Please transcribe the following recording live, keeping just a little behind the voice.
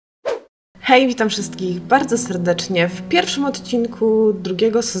Hej, witam wszystkich bardzo serdecznie w pierwszym odcinku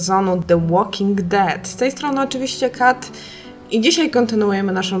drugiego sezonu The Walking Dead. Z tej strony oczywiście Kat i dzisiaj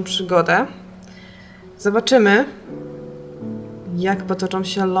kontynuujemy naszą przygodę. Zobaczymy, jak potoczą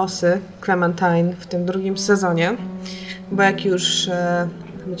się losy Clementine w tym drugim sezonie, bo jak już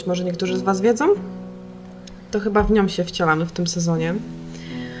być może niektórzy z Was wiedzą, to chyba w nią się wcielamy w tym sezonie.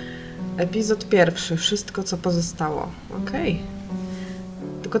 Epizod pierwszy, wszystko co pozostało. Okej.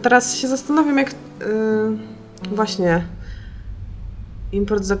 Tylko teraz się zastanawiam, jak właśnie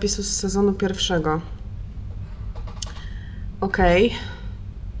import zapisu z sezonu pierwszego. Okej.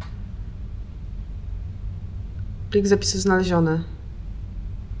 Plik zapisu znaleziony.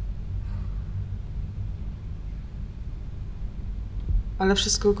 Ale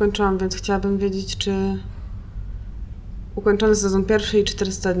wszystko ukończyłam, więc chciałabym wiedzieć, czy ukończony sezon pierwszy i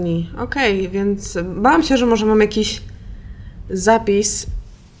 400 dni. Okej, więc bałam się, że może mam jakiś zapis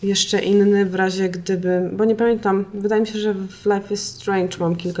jeszcze inny w razie gdyby... Bo nie pamiętam. Wydaje mi się, że w Life is Strange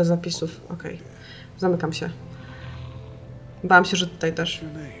mam kilka zapisów. Okej. Zamykam się. Bałam się, że tutaj też.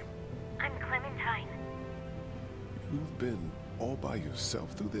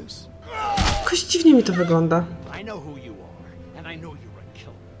 Jakoś dziwnie mi to wygląda.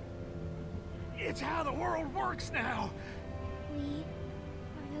 It's how the world works now. Lee,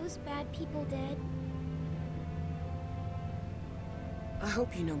 are those bad people dead? I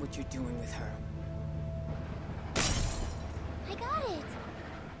hope you know what you're doing with her. I got it!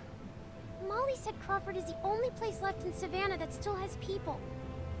 Molly said Crawford is the only place left in Savannah that still has people.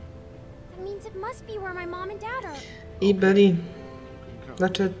 That means it must be where my mom and dad are. I byli.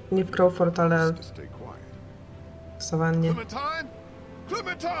 Znaczy nie w Crawford, ale w Savannie. Clementine?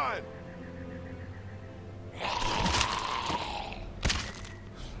 Clementine!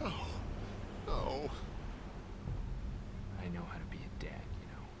 Oh. I know how to be a dad, you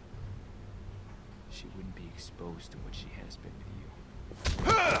know. She wouldn't be exposed to what she has been with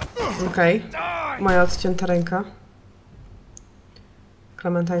you. Okej. Moja odcięta ręka.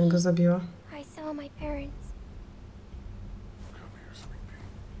 Clementine go zabiła. I saw my parents. Come here, sweetie.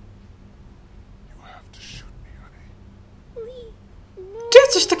 You have to shoot me, honey. Lee, no. Czy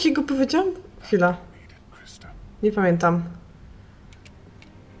ja coś takiego powiedziałam? Chwila. Nie pamiętam.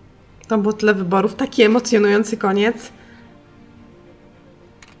 Tam było tyle wyborów. Taki emocjonujący koniec.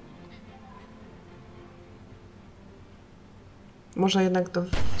 Może jednak to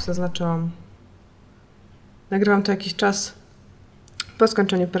zaznaczyłam. Nagrywam to jakiś czas po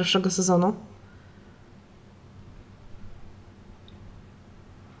skończeniu pierwszego sezonu.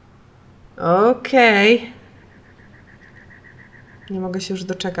 Okej. Nie mogę się już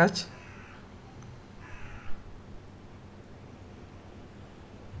doczekać.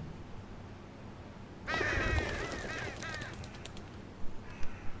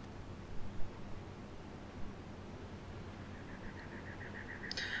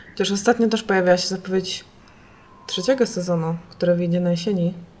 Chociaż ostatnio też pojawiła się zapowiedź trzeciego sezonu, który wyjdzie na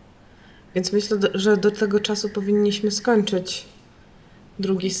jesieni. Więc myślę, że do tego czasu powinniśmy skończyć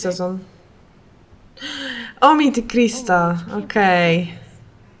drugi sezon. O, Mitty Krista! Okej.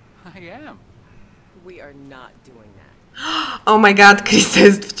 I am. We are not doing that. Oh my god, Krista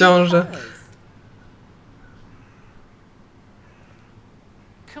jest w ciąży.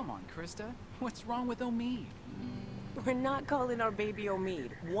 Come on, Krista. What's wrong with Omid? We're not calling our baby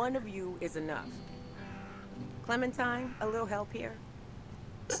Omid. One of you is enough. Clementine, a little help here?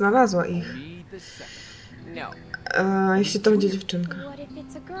 Znalazła ich. Omid the second. No. Jeśli to będzie dziewczynka. What if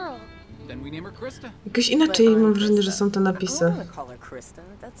it's a girl? Then we name her Krista. Jakoś inaczej mam wrażenie, że są te I napisy. don't want to call her Krista.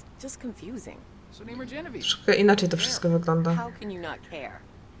 That's just confusing. So name her Genevieve. Troszkę inaczej to wszystko wygląda. How can you not care?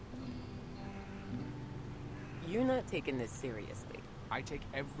 You're not taking this seriously. I take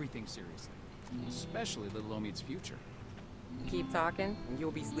everything seriously, especially little Omid's future. Keep talking, and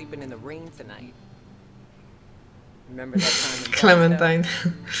you'll be sleeping in the rain tonight. Remember that time in Clementine.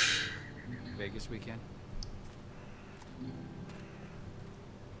 Vegas weekend.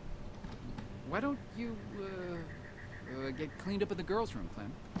 Why don't you get cleaned up in the girls' room,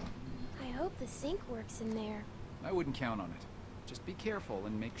 Clem? I hope the sink works in there. I wouldn't count on it. Just be careful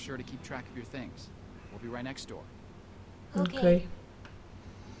and make sure to keep track of your things. We'll be right next door. Okej.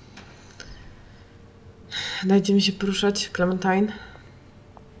 Dajcie mi się poruszać, Clementine.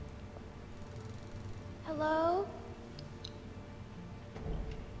 Hello?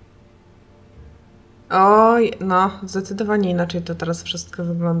 Oj, no, zdecydowanie inaczej to teraz wszystko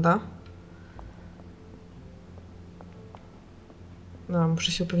wygląda. No,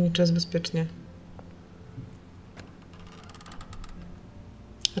 muszę się upewnić, czy jest bezpiecznie.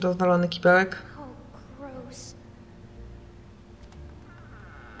 Rozwalony kipełek. Oh, gross.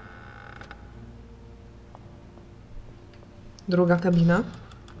 Druga kabina.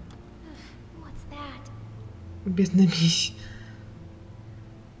 What's that? Biedny miś.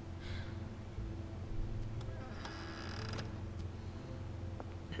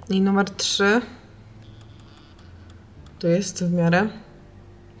 I numer 3. Tu jest w miarę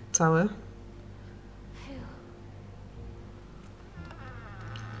cały.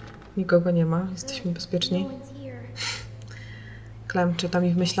 Nikogo nie ma, jesteśmy bezpieczni. No one's here. Klem czyta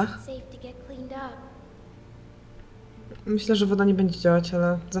mi w myślach. Safe to get cleaned up. Myślę, że woda nie będzie działać,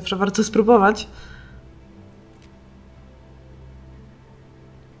 ale zawsze warto spróbować.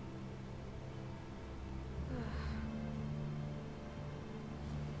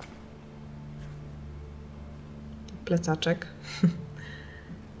 Plecaczek.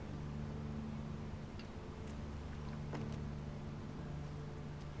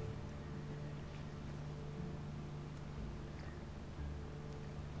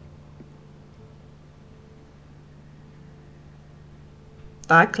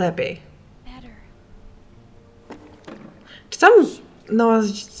 Tak, lepiej. Better. Czy tam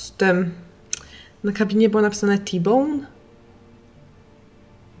z tym na kabinie było napisane T-bone?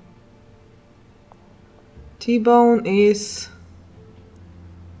 T-bone is...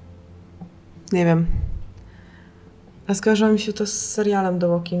 Nie wiem. A skojarzyło mi się to z serialem The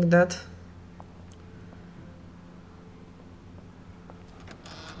Walking Dead.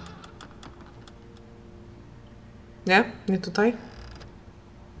 Nie? Nie tutaj?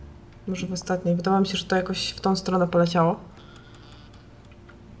 Może w ostatniej. Wydawało mi się, że to jakoś w tą stronę poleciało.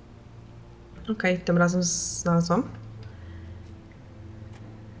 Okej, tym razem znalazłam.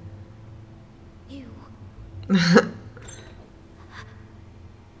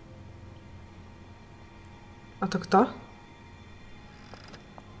 A to kto?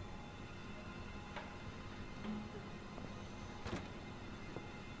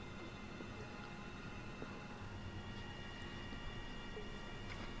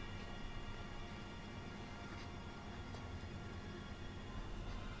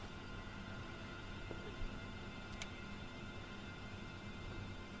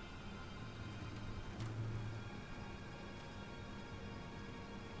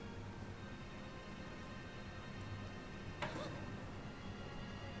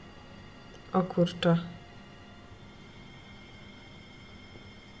 O kurczę.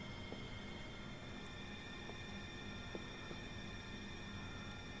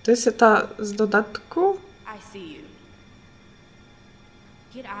 To jest ta z dodatku? I see you.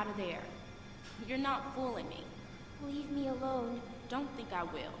 Get out of there. You're not fooling me. Leave me alone. Don't think I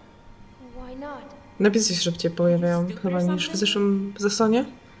will. Why not? Napisy się szybciej pojawiają chyba niż w zeszłym sezonie.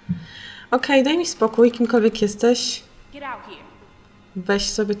 Okej, daj mi spokój, kimkolwiek jesteś. Get out here. Weź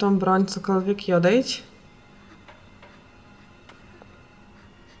sobie tą broń, cokolwiek i odejdź.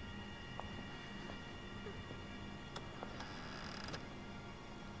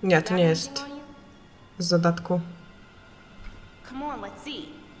 Nie, to nie jest z dodatku. Come on, let's see.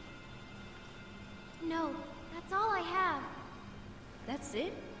 No, that's all I have. That's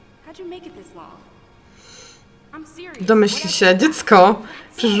it? How'd you make it this long? I'm serious. Domyśl się, dziecko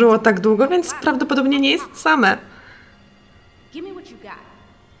przeżyło tak długo, więc prawdopodobnie nie jest same. Give me what you got.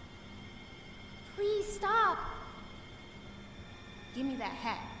 Please stop. Give me that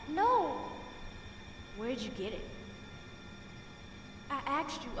hat. No. Where'd you get it? I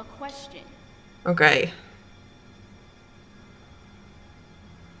asked you a question. Okej.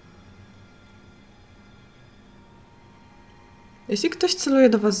 Jeśli ktoś celuje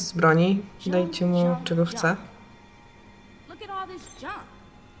do was z broni, dajcie mu czego chce. Look at all this junk.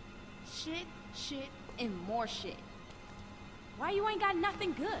 Shit, shit, and more shit. Why you ain't got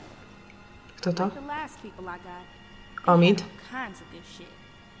nothing good? Kto to? Like the last people I got. Omid. They had all kinds of good shit.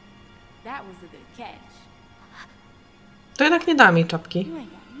 That was a good catch. To jednak nie da mi czapki. You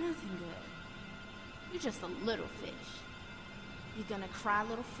ain't got nothing good. You're just a little fish. You gonna cry,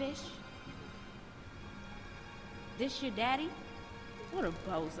 little fish? This your daddy? What a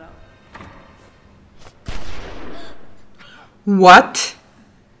bozo. What?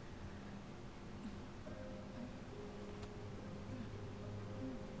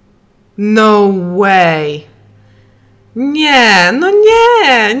 No way. Nie, no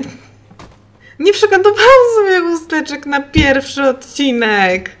nie. Nie przygotowałam sobie chusteczek na pierwszy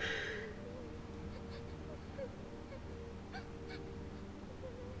odcinek.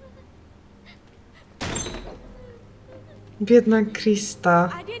 Biedna Krista.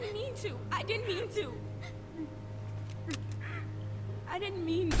 I didn't mean to. I didn't mean to. I didn't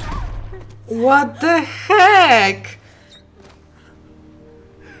mean to. What the heck?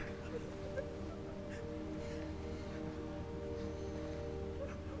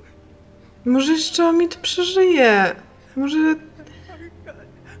 Może jeszcze Omid przeżyje. Może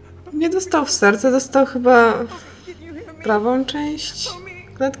nie dostał w serce, dostał chyba prawą część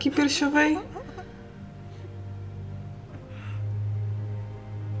klatki piersiowej.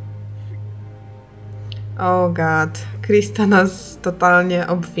 Oh god, Krista nas totalnie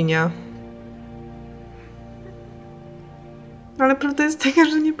obwinia. Ale prawda jest taka,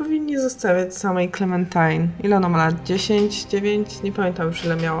 że nie powinni zostawiać samej Clementine. Ile ona ma lat? 10? 9? Nie pamiętam już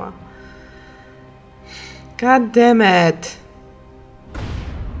ile miała. God damn it.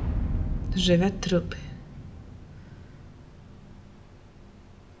 Żywe trupy.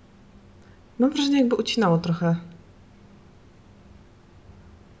 Mam wrażenie, jakby ucinało trochę.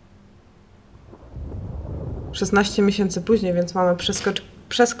 16 miesięcy później, więc mamy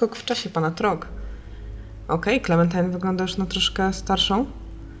przeskok w czasie ponad rok. Okej, Clementine wygląda już na troszkę starszą.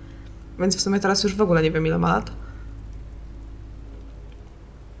 Więc w sumie teraz już w ogóle nie wiem, ile ma lat.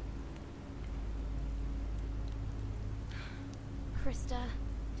 Krista,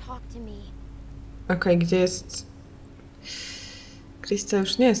 talk to me. Okej, gdzie jest... Krista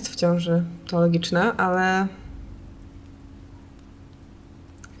już nie jest w ciąży, to logiczne, ale...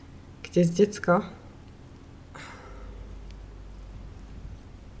 Gdzie jest dziecko?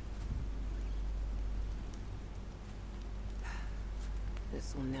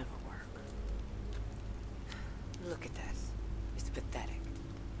 This will never work. Look at this. It's pathetic.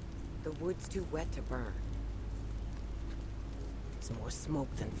 The wood's too wet to burn. It's more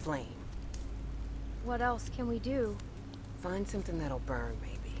smoke than flame. What else can we do? Find something that'll burn,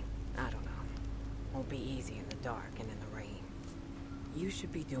 maybe. I don't know. Won't be easy in the dark and in the rain. You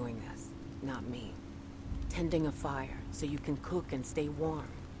should be doing this, not me. Tending a fire so you can cook and stay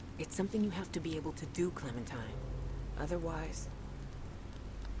warm. It's something you have to be able to do, Clementine. Otherwise...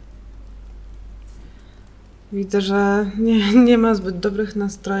 Widzę, że nie ma zbyt dobrych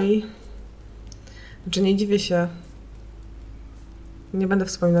nastroi. Znaczy, nie dziwię się. Nie będę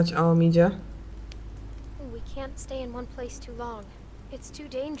wspominać o Midzie. We can't stay in one place too long. It's too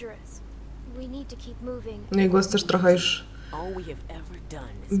dangerous. We need to keep moving. Jej głos też trochę już all we have ever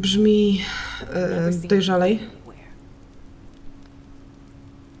done is brzmi dojrzalej.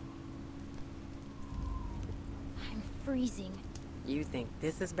 I'm freezing. You think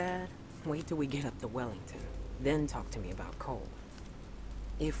this is bad? Wait till we get up to Wellington. Then talk to me about cold.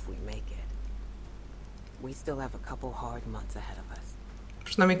 If we make it. We still have a couple hard months ahead of us.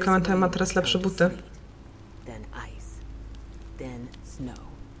 Przynajmniej Clementine ma teraz lepsze buty. Then ice. Then snow.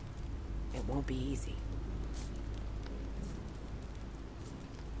 It won't be easy.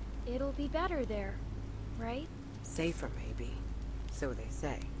 It'll be better there, right? Safer maybe. So they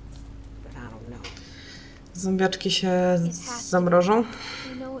say. But I don't know. Zombiaczki się zamrożą.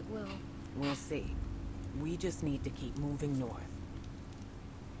 We know it will. We'll see. We just need to keep moving north.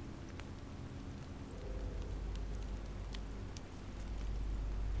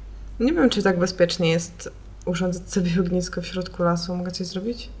 Nie wiem, czy tak bezpiecznie jest urządzać sobie ognisko w środku lasu. Mogę coś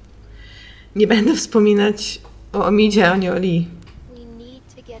zrobić? Nie będę wspominać o Omidzie, a nie o Lee. We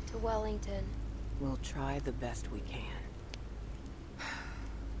need to get to Wellington. We'll try the best we can.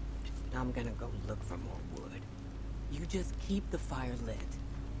 I'm gonna go look for more wood. You just keep the fire lit.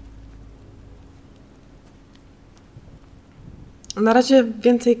 Na razie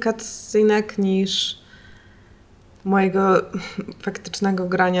więcej cutscenek niż mojego faktycznego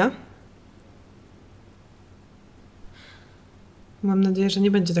grania. Mam nadzieję, że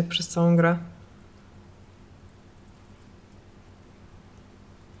nie będzie tak przez całą grę.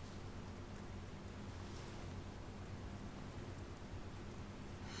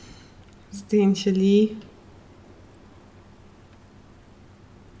 Zdjęcie Lee.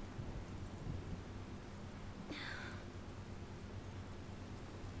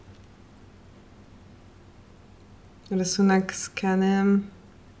 Rysunek z Kenem.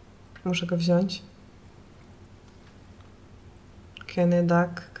 Muszę go wziąć. Kenny,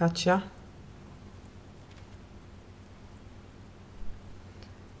 Duck, Kacia.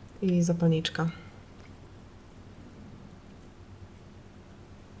 I zapalniczka.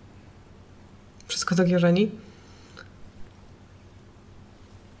 Wszystko tak jarzeni.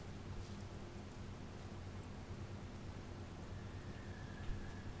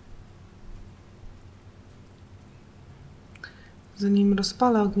 Zanim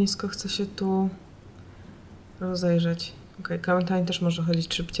rozpalę ognisko, chcę się tu rozejrzeć. Okej, Clementine też może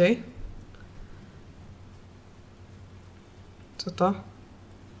chodzić szybciej. Co to?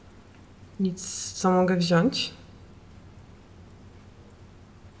 Nic, co mogę wziąć.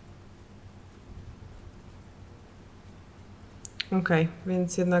 Okej,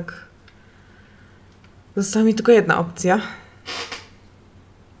 więc jednak została mi tylko jedna opcja.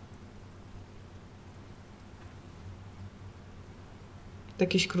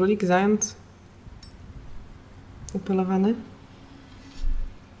 Jakiś królik, zając? Upolowany?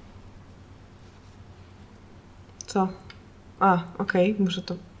 Co? A, okej, muszę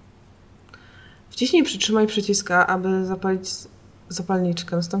to... Wciśnij, przytrzymaj przycisk A, aby zapalić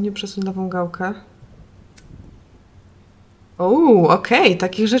zapalniczkę. Następnie przesuń lewą gałkę. Okej,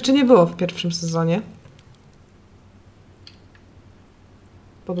 takich rzeczy nie było w pierwszym sezonie.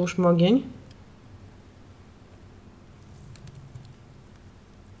 Podłóżmy ogień.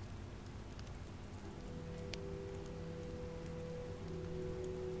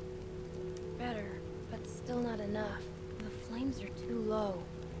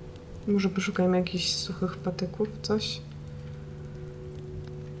 Może poszukajmy jakichś suchych patyków, coś?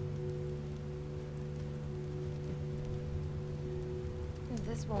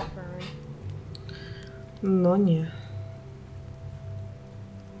 No nie.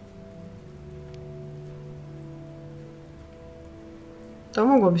 To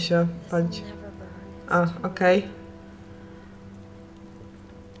mogłoby się palić. A, okej.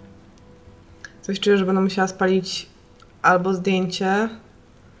 Coś czuję, że będę musiała spalić albo zdjęcie.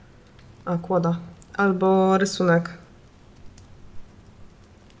 A, kłoda. Albo rysunek.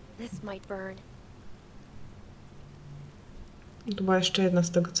 To była jeszcze jedna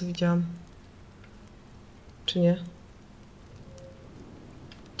z tego, co widziałam. Czy nie?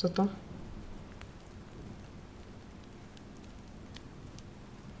 Co to?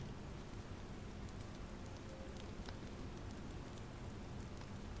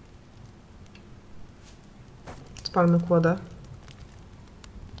 Spalmy kłodę.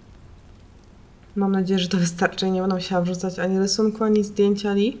 Mam nadzieję, że to wystarczy i nie będę musiała wrzucać ani rysunku, ani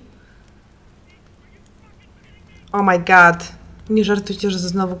zdjęcia, ani... Oh my god. Nie żartujcie, że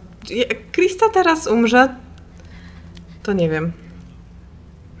znowu... Jak Krista teraz umrze, to nie wiem.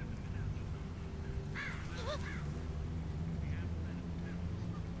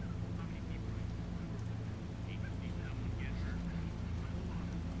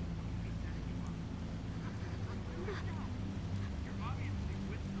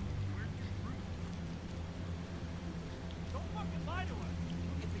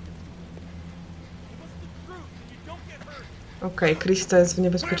 Okej, Krista jest w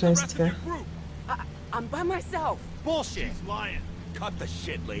niebezpieczeństwie. I'm by myself. Bullshit. She's lying. Cut the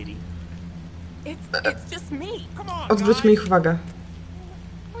shit, lady. It's just me. Come on. Odwróćmy ich uwagę.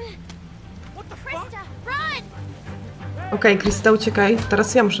 What the fuck? Krista, run! Okej, Krista, uciekaj.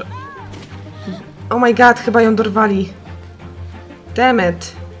 Teraz ja muszę... Oh my god, chyba ją dorwali. Damn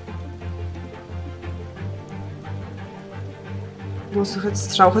it. Było słychać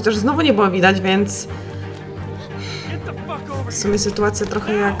strzał, chociaż znowu nie było widać, więc... W sumie sytuacja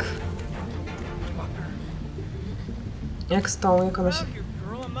trochę jak z tą,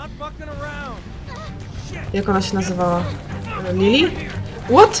 jak ona się nazywała? Lily?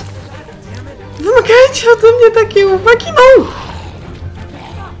 What? Wymagajcie ode mnie takiej uwagi, no!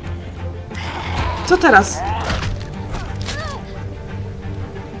 Co teraz?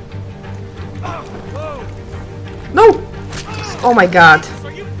 No! Oh my god.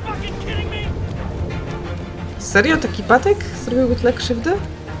 Serio? Taki patek zrobiłby tyle krzywdy?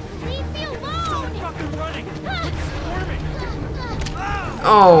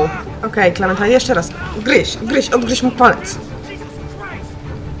 O, okej, Clementine, jeszcze raz. Odgryź mu palec.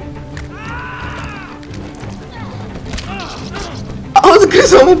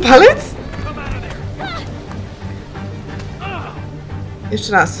 Odgryzł mu palec?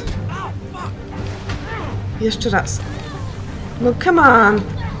 Jeszcze raz. Jeszcze raz. No come on.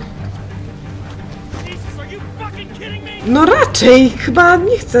 No raczej, chyba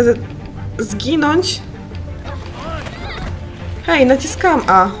nie chcę zginąć. Hej, naciskam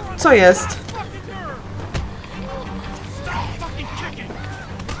A. Co jest?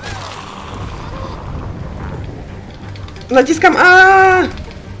 Naciskam A!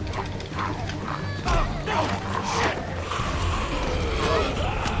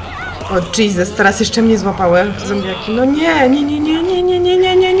 O Jesus, teraz jeszcze mnie złapały zombiaki. No nie.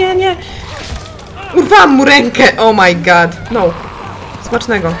 Urwałam mu rękę! Oh my god. No.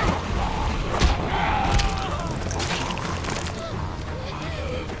 Smacznego.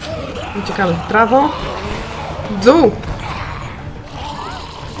 Uciekamy w prawo. W dół.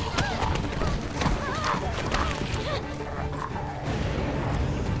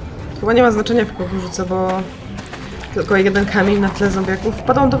 Chyba nie ma znaczenia, w kogo rzucę, bo tylko jeden kamień na tle zombiaków.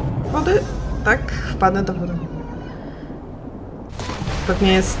 Wpadą do wody? Tak, wpadnę do wody.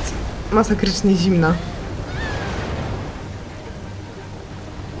 Pewnie jest masakrycznie zimna.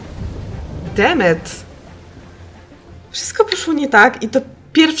 Damn it! Wszystko poszło nie tak i to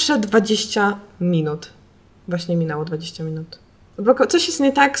pierwsze 20 minut. Właśnie minęło 20 minut. Coś jest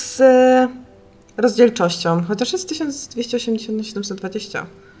nie tak z rozdzielczością, chociaż jest 1280 na 720.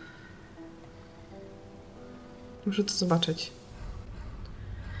 Muszę to zobaczyć.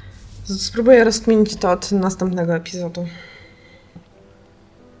 Spróbuję rozkminić to od następnego epizodu.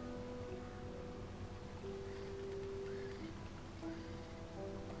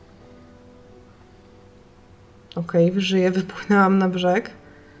 Okej, żyję, wypłynęłam na brzeg.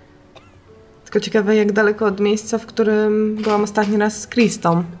 Tylko ciekawe, jak daleko od miejsca, w którym byłam ostatni raz z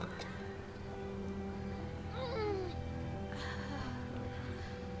Kristą.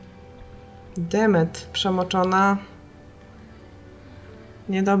 Demet, przemoczona.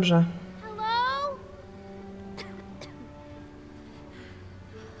 Niedobrze. Hello?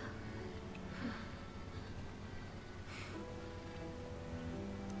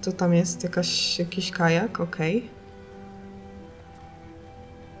 Co tam jest? Jakiś kajak? Okej.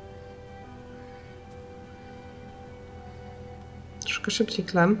 Troszkę szybciej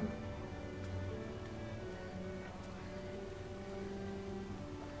klem.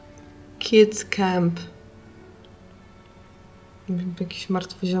 Kids Camp. Jakiś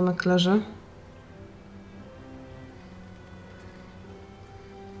martwy ziomek leży.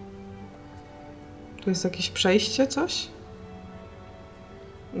 Tu jest jakieś przejście, coś?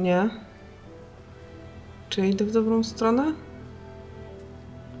 Nie. Czy idę w dobrą stronę?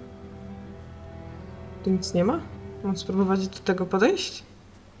 Tu nic nie ma? Mam spróbować do tego podejść?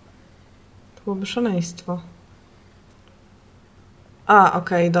 To byłoby szaleństwo. A,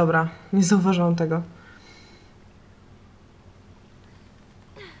 okej, dobra. Nie zauważyłam tego.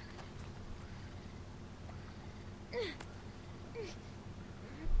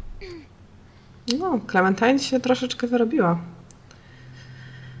 No, Clementine się troszeczkę wyrobiła.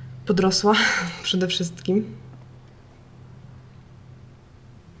 Podrosła przede wszystkim.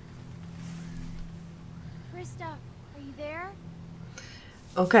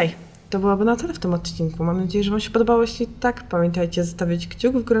 Okej, to byłoby na tyle w tym odcinku. Mam nadzieję, że Wam się podobało. Jeśli tak, pamiętajcie zostawić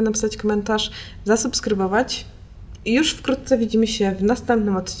kciuk w górę, napisać komentarz, zasubskrybować. I już wkrótce widzimy się w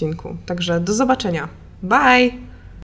następnym odcinku. Także do zobaczenia. Bye!